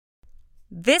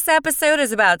This episode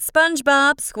is about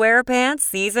SpongeBob SquarePants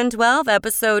Season 12,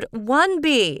 Episode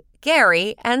 1B,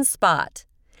 Gary and Spot.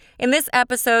 In this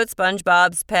episode,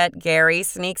 SpongeBob's pet Gary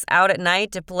sneaks out at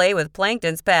night to play with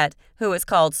Plankton's pet, who is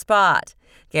called Spot.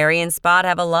 Gary and Spot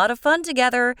have a lot of fun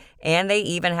together, and they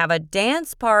even have a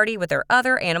dance party with their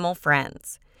other animal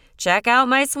friends. Check out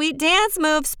my sweet dance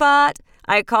move, Spot.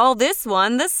 I call this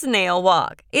one the snail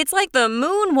walk. It's like the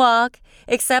moonwalk,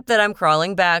 except that I'm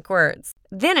crawling backwards.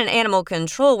 Then an animal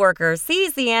control worker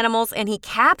sees the animals and he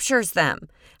captures them.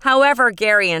 However,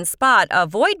 Gary and Spot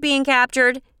avoid being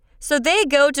captured, so they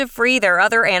go to free their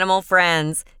other animal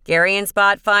friends. Gary and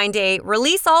Spot find a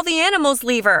release all the animals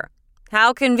lever.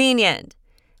 How convenient.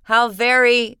 How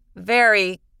very,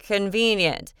 very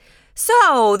convenient.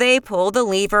 So they pull the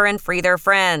lever and free their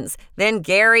friends. Then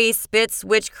Gary spits,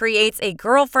 which creates a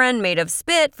girlfriend made of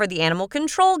spit for the animal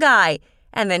control guy,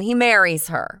 and then he marries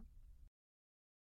her.